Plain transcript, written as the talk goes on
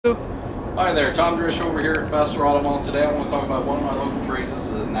Hi there, Tom Drish over here at Faster Auto Mall. Today I want to talk about one of my local trades. This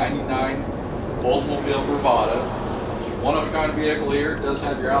is a 99 ABavada. One of a kind vehicle here. It does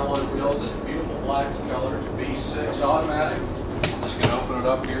have your alloy wheels. It's beautiful black color. V6 automatic. I'm just going to open it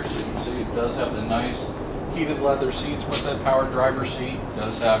up here so you can see it does have the nice heated leather seats with that power driver seat. It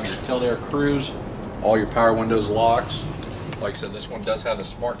does have your tilt air cruise, all your power windows locks. Like I said, this one does have the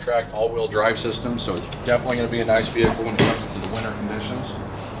Smart Track all-wheel drive system, so it's definitely going to be a nice vehicle when it comes to the winter conditions.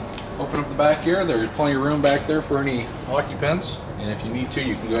 Open up the back here. There's plenty of room back there for any occupants, and if you need to,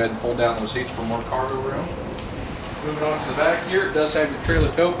 you can go ahead and fold down those seats for more cargo room. Moving on to the back here, it does have your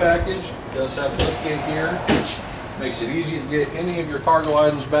trailer tow package. It does have a lift gate here, which makes it easy to get any of your cargo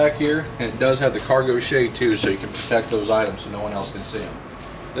items back here, and it does have the cargo shade too, so you can protect those items so no one else can see them.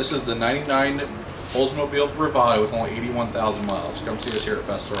 This is the 99 ABavada with only 81,000 miles. Come see us here at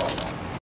Faster Auto Mall.